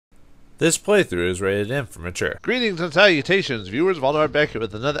This playthrough is rated M for mature. Greetings and salutations, viewers. Vauldemare back here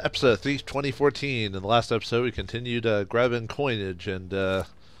with another episode of Thief 2014. In the last episode, we continued grabbing coinage and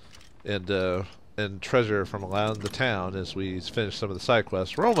treasure from around the town as we finished some of the side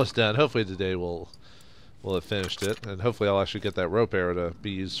quests. We're almost done. Hopefully today we'll have finished it, and hopefully I'll actually get that rope arrow to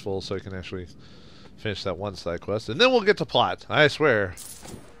be useful so I can actually finish that one side quest, and then we'll get to plot. I swear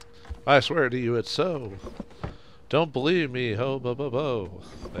to you, it's so. Don't believe me, ho bo bo bo.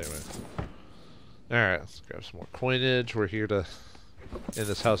 Anyway. Alright, let's grab some more coinage. We're here to in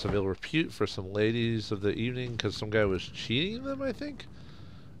this house of ill repute for some ladies of the evening because some guy was cheating them, I think.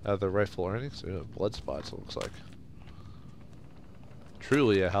 Out of their rightful earnings. Ooh, blood spots, it looks like.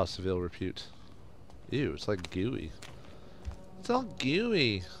 Truly a house of ill repute. Ew, it's like gooey. It's all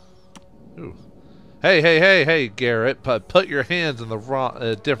gooey. Ooh. Hey, Garrett. Put your hands in the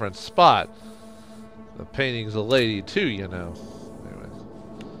wrong, different spot. The painting's a lady too, you know. Anyway.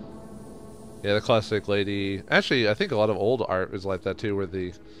 Yeah, the classic lady. Actually, I think a lot of old art is like that too, where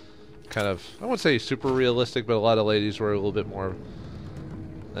the kind of, I wouldn't say super realistic, but a lot of ladies were a little bit more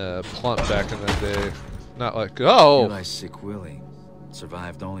plump back in the day. Not like, oh! Eli Sick Willie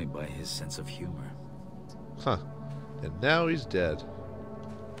survived only by his sense of humor. Huh. And now he's dead.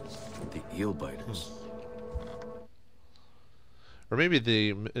 The eel biters. Or maybe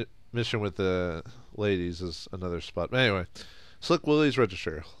the mission with the ladies is another spot. But anyway, Slick Willie's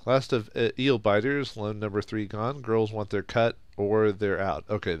register. Last of eel biters, loan number 3 gone. Girls want their cut or they're out.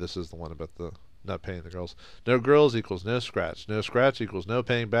 Okay, this is the one about the not paying the girls. No girls equals no scratch. No scratch equals no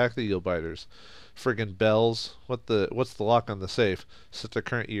paying back the eel biters. Friggin' bells. What's the lock on the safe? Set the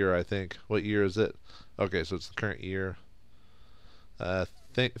current year, I think. What year is it? Okay, so it's the current year.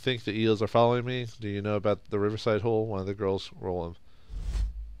 Think the eels are following me? Do you know about the Riverside hole? One of the girls roll him.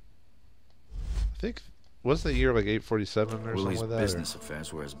 I think, wasn't the year like 847 or Willie's something like that? Business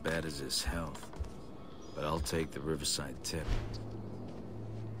affairs were as bad as his health. But I'll take the Riverside tip.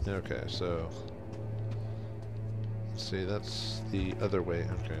 Okay, so let's see, that's the other way.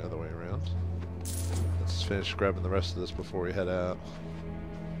 Okay, other way around. Let's finish grabbing the rest of this before we head out.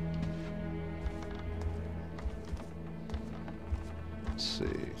 Let's see,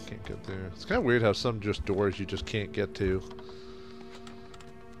 can't get there. It's kind of weird how some just doors you just can't get to.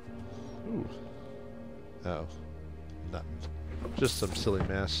 Ooh. Oh. Nothing. Just some silly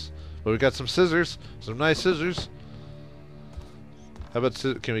mess. But we got some scissors. Some nice scissors. How about,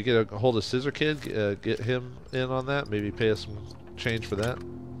 can we get a hold of Scissor Kid? Get him in on that? Maybe pay us some change for that?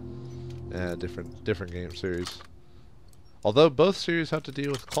 Different game series. Although both series have to deal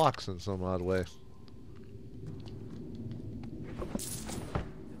with clocks in some odd way.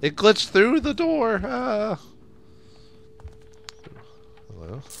 It glitched through the door! Ah!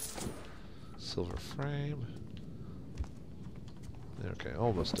 Hello. Silver frame. Okay,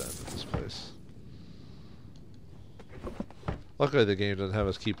 almost done with this place. Luckily the game doesn't have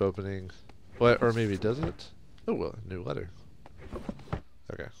us keep opening. What, or maybe does it? Oh, well, new letter.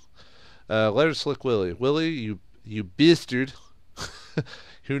 Okay. Letter to Slick Willie. Willie, you bastard.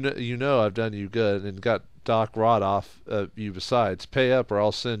 You know I've done you good and got Doc Rod off you besides. Pay up or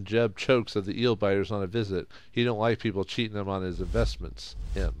I'll send Jeb Chokes of the eel biters on a visit. He don't like people cheating him on his investments.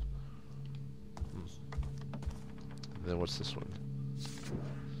 Him. And then what's this one?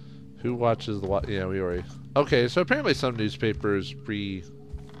 Who watches the yeah, we already. Okay, so apparently some newspapers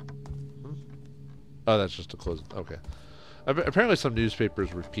Oh, that's just a close. Okay. Apparently some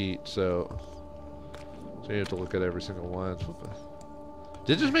newspapers repeat, so you have to look at every single one.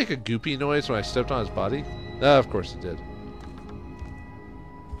 Did it just make a goopy noise when I stepped on his body? Ah, of course it did.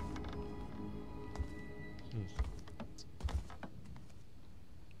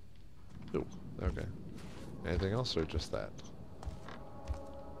 Ooh, okay. Anything else or just that?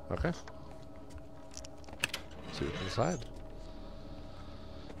 Okay. See what's inside.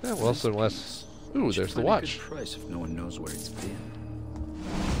 Yeah, well, so unless... Ooh, there's the watch. Good price if no one knows where it's been.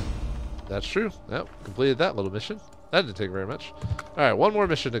 That's true. Yep, completed that little mission. That didn't take very much. Alright, one more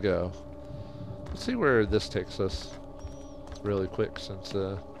mission to go. Let's see where this takes us really quick since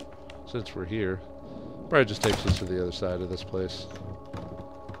we're here. Probably just takes us to the other side of this place.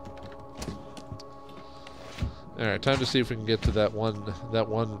 Alright, time to see if we can get to that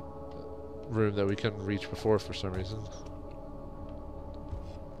one room that we couldn't reach before for some reason.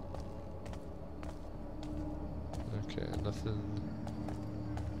 Okay, nothing.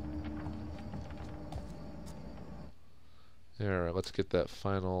 Alright, let's get that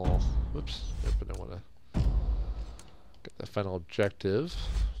final. Whoops. Yep, I don't want to get that final objective.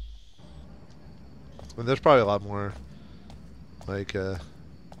 And there's probably a lot more, like,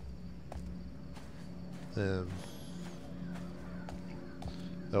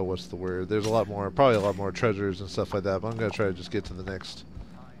 oh, what's the word? There's a lot more, probably a lot more treasures and stuff like that, but I'm going to try to just get to the next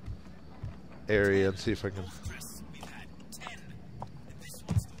area and see if I can...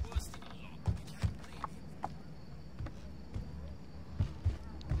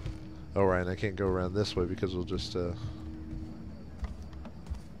 Oh, right, and I can't go around this way because we'll just,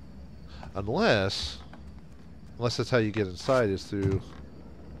 Unless that's how you get inside, is through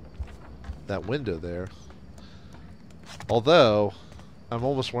that window there. Although, I'm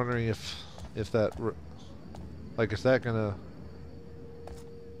almost wondering if that, like, is that gonna...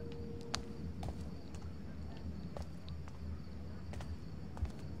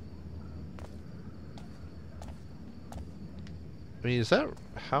 I mean, is that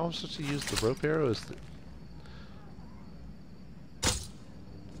how I'm supposed to use the rope arrow? Is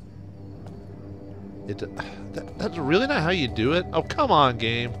that's really not how you do it? Oh, come on,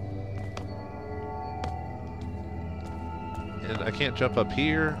 game. And I can't jump up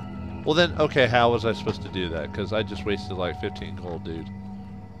here. Well then, okay, how was I supposed to do that? Because I just wasted like 15 gold, dude.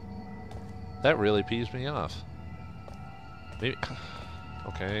 That really pees me off. Maybe...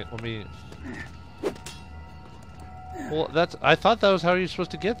 Okay, let me... Well, that's... I thought that was how you're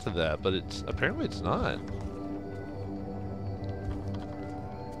supposed to get to that, but it's... Apparently it's not.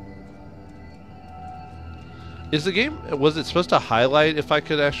 Is the game... Was it supposed to highlight if I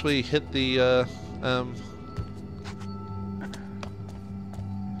could actually hit the,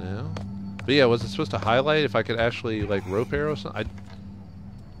 No? But yeah, was it supposed to highlight if I could actually, like, rope arrow something?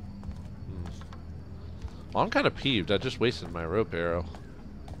 Well, I'm kind of peeved. I just wasted my rope arrow.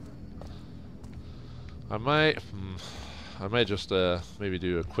 I might just, maybe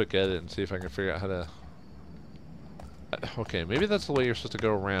do a quick edit and see if I can figure out how to... Okay, maybe that's the way you're supposed to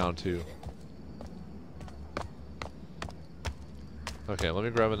go around, too. Okay, let me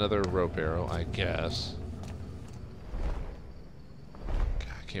grab another rope arrow, I guess.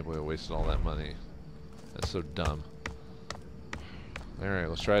 God, I can't believe I wasted all that money. That's so dumb. Alright,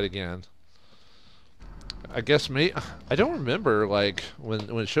 let's try it again. I guess I don't remember, like, when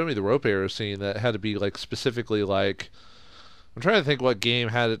it showed me the rope arrow scene, that it had to be, like, specifically, like... I'm trying to think what game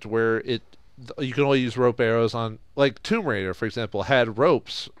had it to where you can only use rope arrows on... Like, Tomb Raider, for example, had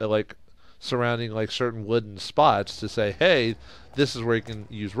ropes, like... surrounding like certain wooden spots to say, hey, this is where you can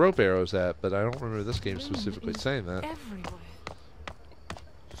use rope arrows at, but I don't remember this game specifically saying that.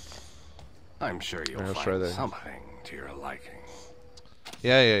 I'm sure you'll find something to your liking.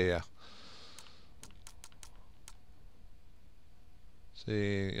 Yeah.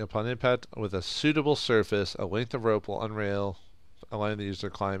 See, upon impact with a suitable surface, a length of rope will unrail, allowing the user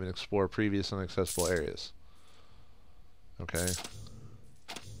to climb and explore previous inaccessible areas. Okay.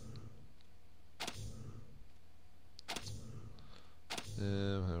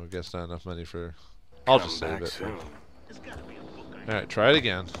 I guess not enough money for... I'll just save it. Alright, try it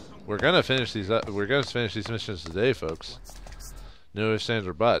again. We're gonna finish these missions today, folks. No ifs, ands,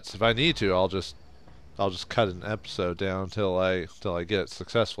 or buts. If I need to, I'll just cut an episode down till I get it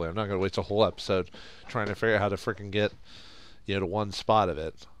successfully. I'm not gonna waste a whole episode trying to figure out how to frickin' get, you know, to one spot of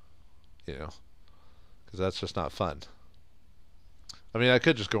it. You know, because that's just not fun. I mean, I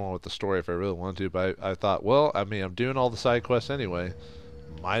could just go on with the story if I really wanted to, but I thought, well, I mean, I'm doing all the side quests anyway.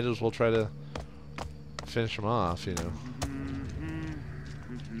 Might as well try to finish them off, you know.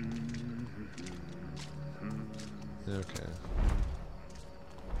 Okay.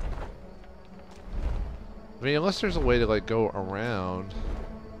 I mean, unless there's a way to, like, go around.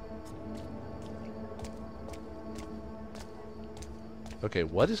 Okay,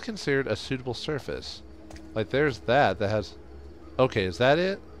 what is considered a suitable surface? Like, there's that has... Okay, is that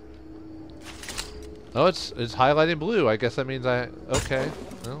it? Oh, it's highlighting blue. I guess that means okay.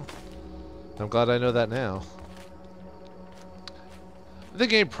 Well, I'm glad I know that now. The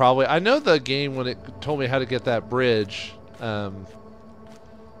game probably... I know the game when it told me how to get that bridge. Oh,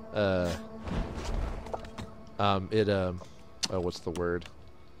 what's the word?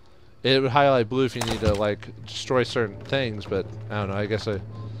 It would highlight blue if you need to, like, destroy certain things, but I don't know. I guess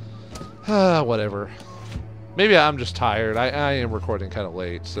whatever. Maybe I'm just tired. I am recording kind of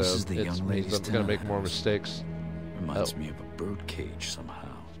late, so it means I'm going to make more mistakes. Reminds me of a bird cage somehow.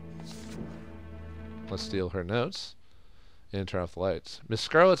 Let's steal her notes and turn off the lights. Miss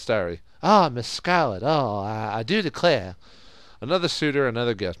Scarlet's diary. Ah, Miss Scarlet. Oh, I do declare. Another suitor,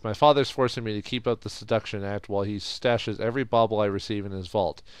 another gift. My father's forcing me to keep up the seduction act while he stashes every bauble I receive in his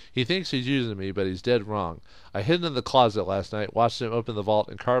vault. He thinks he's using me, but he's dead wrong. I hid in the closet last night, watched him open the vault,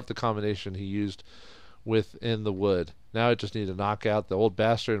 and carved the combination he used within the wood. Now I just need to knock out the old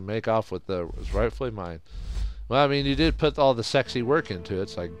bastard and make off with the was rightfully mine. Well, I mean, you did put all the sexy work into it,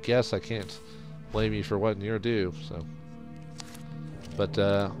 so I guess I can't blame you for wanting your due. So, But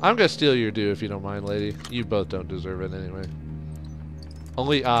I'm gonna steal your due if you don't mind, lady. You both don't deserve it anyway.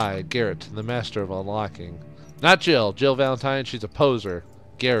 Only I, Garrett, the master of unlocking. Not Jill. Jill Valentine, she's a poser.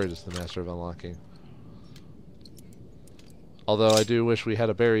 Garrett is the master of unlocking. Although I do wish we had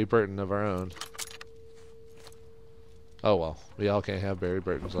a Barry Burton of our own. Oh well, we all can't have Barry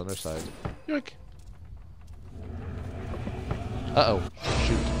Burtons on our side. Yoink. Uh-oh.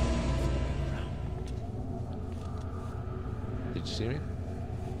 Shoot. Did you see me?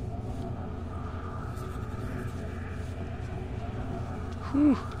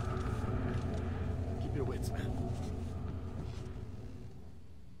 Whew. Keep your wits, man.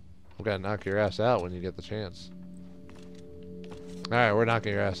 I'm gonna knock your ass out when you get the chance. Alright, we're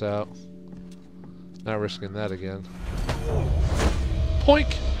knocking your ass out. Not risking that again.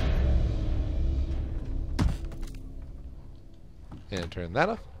 Poink! And turn that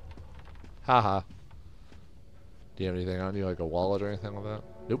off. Haha. Do you have anything on you, like a wallet or anything like that?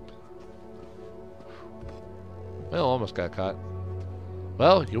 Nope. Well, almost got caught.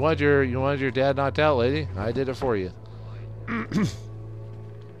 Well, you wanted your dad knocked out, lady. I did it for you.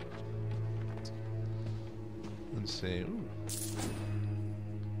 Let's see. Ooh.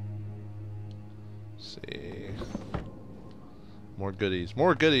 Let's see. More goodies.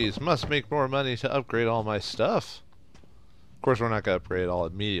 More goodies. Must make more money to upgrade all my stuff. Of course, we're not going to upgrade all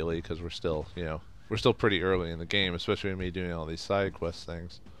immediately because we're still, you know, we're still pretty early in the game, especially with me doing all these side quest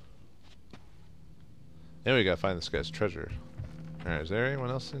things. And we got to find this guy's treasure. Alright, is there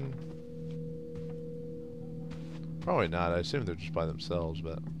anyone else in? Probably not. I assume they're just by themselves,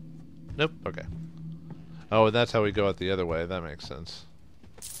 but... Nope. Okay. Oh, and that's how we go out the other way. That makes sense.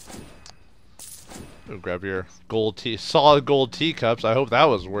 Ooh, grab your gold tea, solid gold teacups. I hope that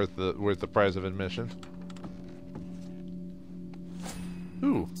was worth the price of admission.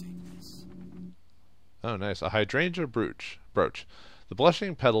 Ooh. Oh, nice. A hydrangea brooch. The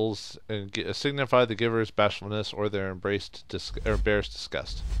blushing petals signify the giver's bashfulness or their embarrassed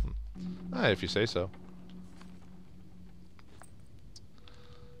disgust. Ah, if you say so.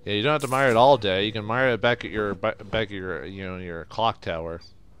 Yeah, you don't have to mire it all day. You can mire it back at your you know, your clock tower.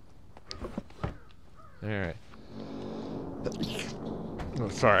 All right. Oh,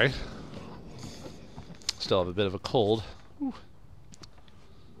 sorry. Still have a bit of a cold. Whew.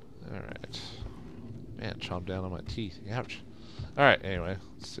 All right. Man, chomp down on my teeth. Ouch. Alright, anyway,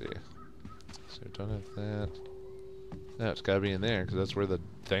 let's see. So we don't have that. No, it's gotta be in there, because that's where the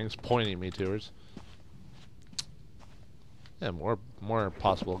thing's pointing me towards. Yeah, more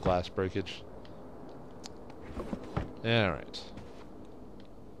possible glass breakage. Alright.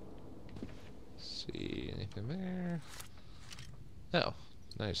 See, anything there? Oh,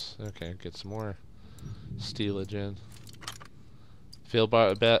 nice. Okay, get some more stealage in. Feel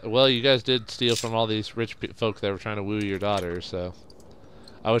bad. Well, you guys did steal from all these rich folk that were trying to woo your daughter, so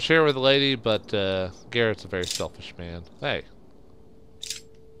I would share with the lady, but Garrett's a very selfish man. Hey,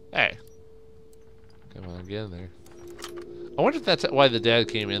 hey, come on, get in there. I wonder if that's why the dad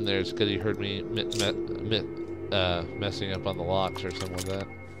came in there, is because he heard me messing up on the locks or something like that.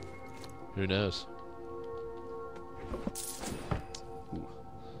 Who knows? Ooh.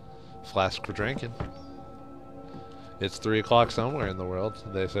 Flask for drinking. It's 3 o'clock somewhere in the world,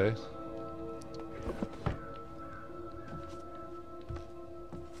 they say.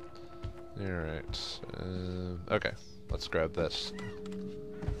 Alright. Okay, let's grab this.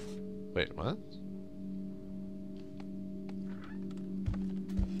 Wait, what?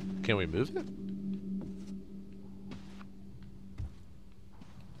 Can we move it?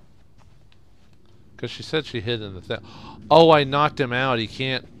 Because she said she hid in the thing. Oh, I knocked him out. He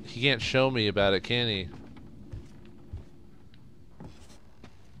can't show me about it, can he?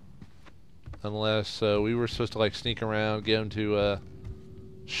 Unless we were supposed to like sneak around, get him to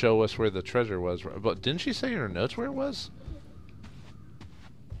show us where the treasure was. But didn't she say in her notes where it was?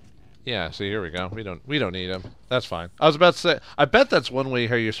 Yeah. See, here we go. We don't need him. That's fine. I was about to say. I bet that's one way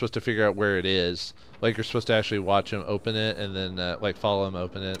how you're supposed to figure out where it is. Like you're supposed to actually watch him open it, and then like follow him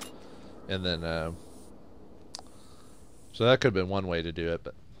open it, and then. So that could have been one way to do it,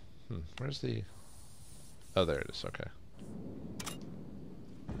 but where's the? Oh, there it is. Okay.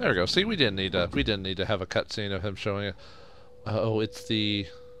 There we go. See, we didn't need to have a cutscene of him showing it. Oh, it's the.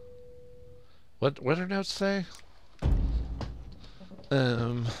 What do her notes say?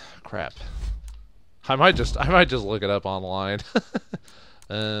 Crap. I might just look it up online.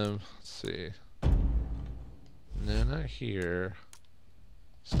 Let's see. No, not here.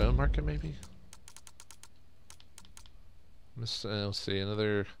 Stone market, maybe. Let's see,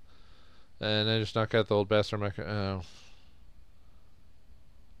 another. And I just knock out the old bastard market. Oh.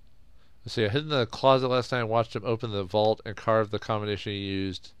 Let's see, I hid in the closet last night and watched him open the vault and carve the combination he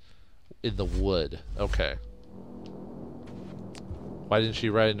used in the wood. Okay. Why didn't she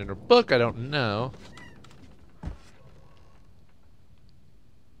write it in her book? I don't know.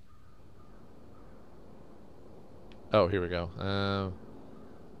 Oh, here we go.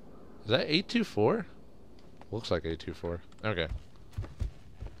 Is that 824? Looks like 824. Okay.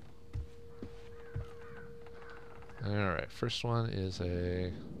 Alright, first one is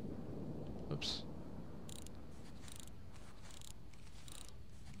a... Oops.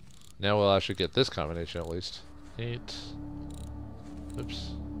 Now we'll actually get this combination at least. 8.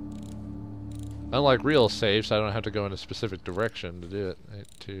 Oops. Unlike real saves, I don't have to go in a specific direction to do it. 8,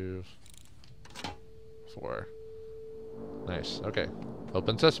 2, 4. Nice. Okay.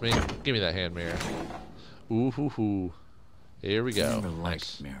 Open sesame. Give me that hand mirror. Ooh hoo hoo. Here we go.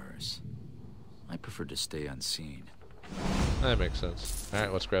 Nice. Mirrors. I prefer to stay unseen. That makes sense.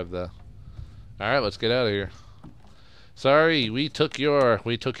 Alright, let's grab the... Alright, let's get out of here. Sorry, we took your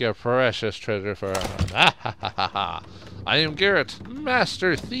precious treasure for our... I am Garrett,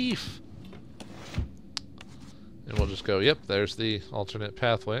 Master Thief. And we'll just go, yep, there's the alternate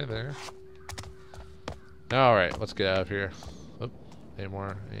pathway there. Alright, let's get out of here. Oop, any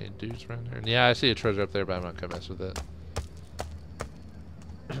dudes around here? Yeah, I see a treasure up there, but I'm not gonna mess with it.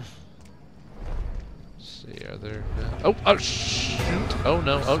 See, are there... Oh, shoot! Oh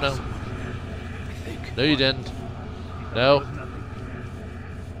no, oh no. No, you didn't. No.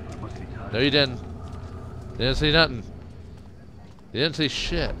 No, you didn't. You didn't see nothing. You didn't see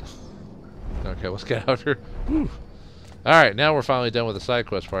shit. Okay, let's get out here. Whew. Alright, now we're finally done with the side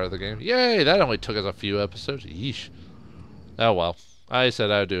quest part of the game. Yay! That only took us a few episodes. Yeesh. Oh well. I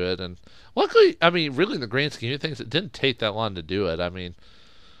said I'd do it, and luckily, I mean, really in the grand scheme of things, it didn't take that long to do it. I mean,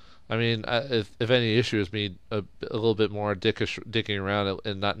 if any issue is me a little bit more dicking around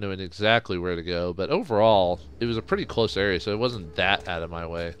and not knowing exactly where to go, but overall, it was a pretty close area, so it wasn't that out of my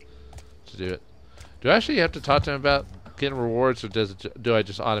way to do it. Do I actually have to talk to him about getting rewards, or do I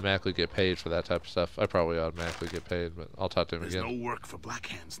just automatically get paid for that type of stuff? I probably automatically get paid, but I'll talk to him again. There's no work for black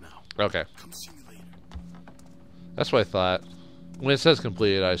hands now. Okay. Come see me later. That's what I thought. When it says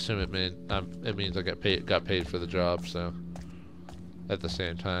completed, I assume it means I got paid for the job, so at the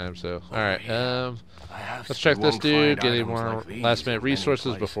same time. So all right, let's check this dude. Get any more last-minute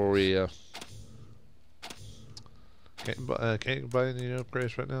resources before we. Can't buy any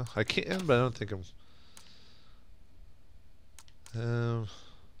upgrades right now. I can, but I don't think I'm.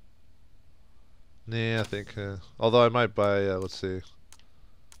 Nah, I think. Although I might buy. Let's see.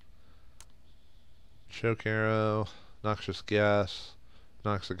 Choke arrow, noxious gas,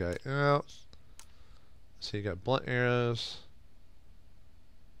 knocks the guy out. So you got blunt arrows.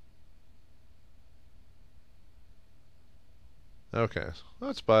 Okay,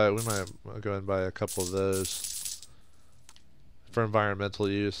 let's buy it. We might go ahead and buy a couple of those for environmental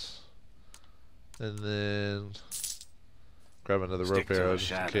use, and then grab another rope arrow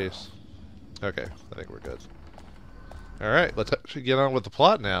just in case. Okay, I think we're good. All right, let's actually get on with the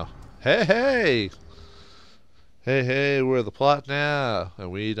plot now. Hey, hey, hey, hey! We're the plot now,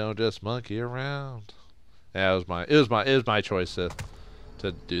 and we don't just monkey around. Yeah, it was my choice to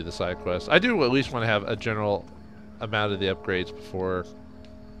do the side quest. I do at least want to have a general amount of the upgrades before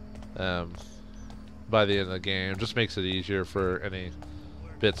by the end of the game. Just makes it easier for any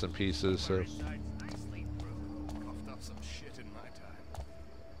bits and pieces. So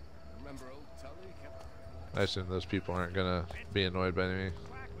I assume those people aren't gonna be annoyed by me.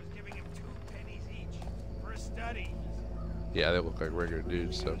 Yeah, they look like regular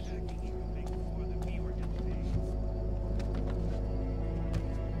dudes, so.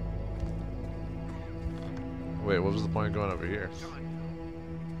 Wait, what was the point of going over here?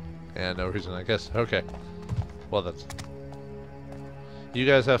 Yeah, no reason, I guess. Okay. Well, that's... You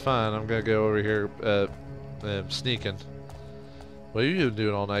guys have fun. I'm gonna go over here, sneaking. What have you been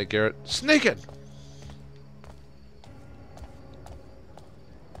doing all night, Garrett? Sneaking!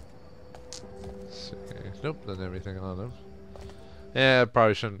 Nope, doesn't have anything on them. Yeah,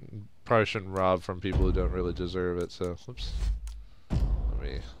 probably shouldn't rob from people who don't really deserve it, so, whoops. Let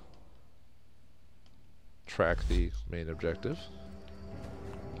me track the main objective,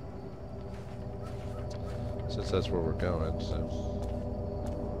 since that's where we're going.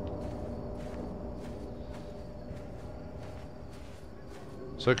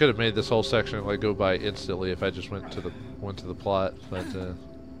 So I could have made this whole section like go by instantly if I just went to the plot, but That's the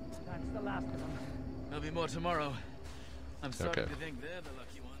last of them. There'll be more tomorrow. I'm starting to think they're the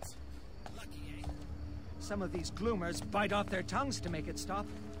lucky ones. Lucky, eh? Some of these gloomers bite off their tongues to make it stop.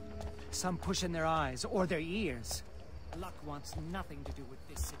 Some push in their eyes or their ears. Luck wants nothing to do with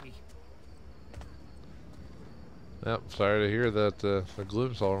this city. Yep, sorry to hear that the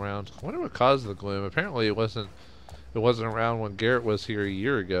gloom's all around. I wonder what caused the gloom. Apparently it wasn't around when Garrett was here a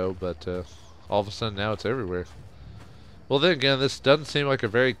year ago, but all of a sudden now it's everywhere. Well, then again, this doesn't seem like a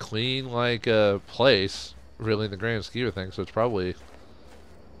very clean place, really, in the grand scheme of things. So it's probably,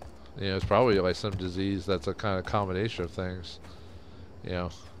 it's probably like some disease that's a kind of combination of things.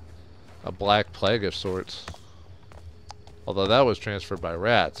 A black plague of sorts. Although that was transferred by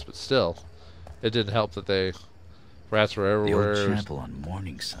rats, but still, it didn't help that rats were everywhere. The old chapel on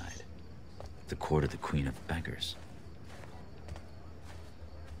Morningside, the court of the Queen of Beggars.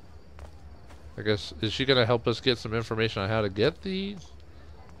 I guess, is she gonna help us get some information on how to get the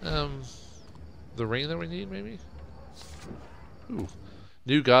ring that we need, maybe? Ooh,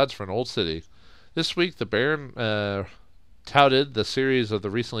 new gods for an old city. This week, the Baron touted the series of the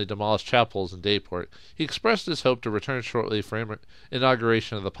recently demolished chapels in Dayport. He expressed his hope to return shortly for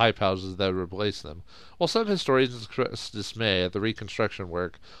inauguration of the pipe houses that would replace them. While some historians expressed dismay at the reconstruction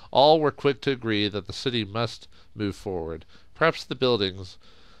work, all were quick to agree that the city must move forward. Perhaps the buildings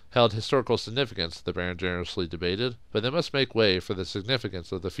held historical significance, the Baron generously debated, but they must make way for the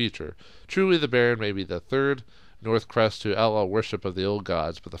significance of the future. Truly, the Baron may be the third North Crest to outlaw worship of the old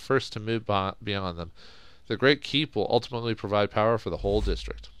gods, but the first to move beyond them. The Great Keep will ultimately provide power for the whole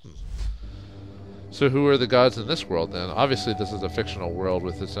district. So who are the gods in this world, then? Obviously, this is a fictional world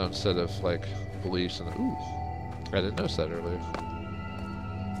with its own set of, beliefs and... Ooh, I didn't notice that earlier.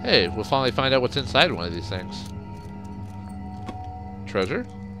 Hey, we'll finally find out what's inside one of these things. Treasure?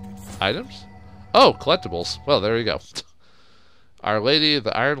 Items? Oh, collectibles. Well, there you go. Our Lady of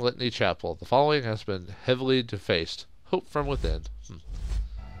the Iron Litany Chapel. The following has been heavily defaced. Hope from within.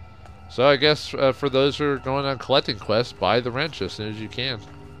 So I guess for those who are going on collecting quests, buy the wrench as soon as you can.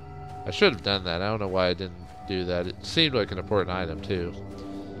 I should have done that. I don't know why I didn't do that. It seemed like an important item, too.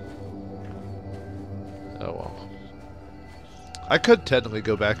 Oh, well. I could technically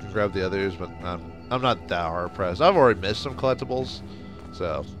go back and grab the others, but I'm not that hard pressed. I've already missed some collectibles,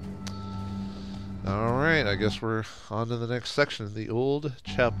 so... Alright, I guess we're on to the next section, the old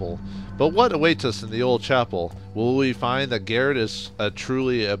chapel. But what awaits us in the old chapel? Will we find that Garrett is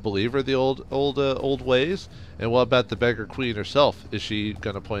truly a believer of the old ways? And what about the beggar queen herself? Is she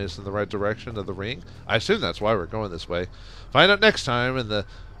going to point us in the right direction of the ring? I assume that's why we're going this way. Find out next time in the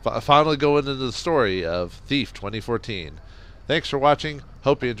finally going into the story of Thief 2014. Thanks for watching,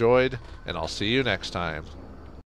 hope you enjoyed, and I'll see you next time.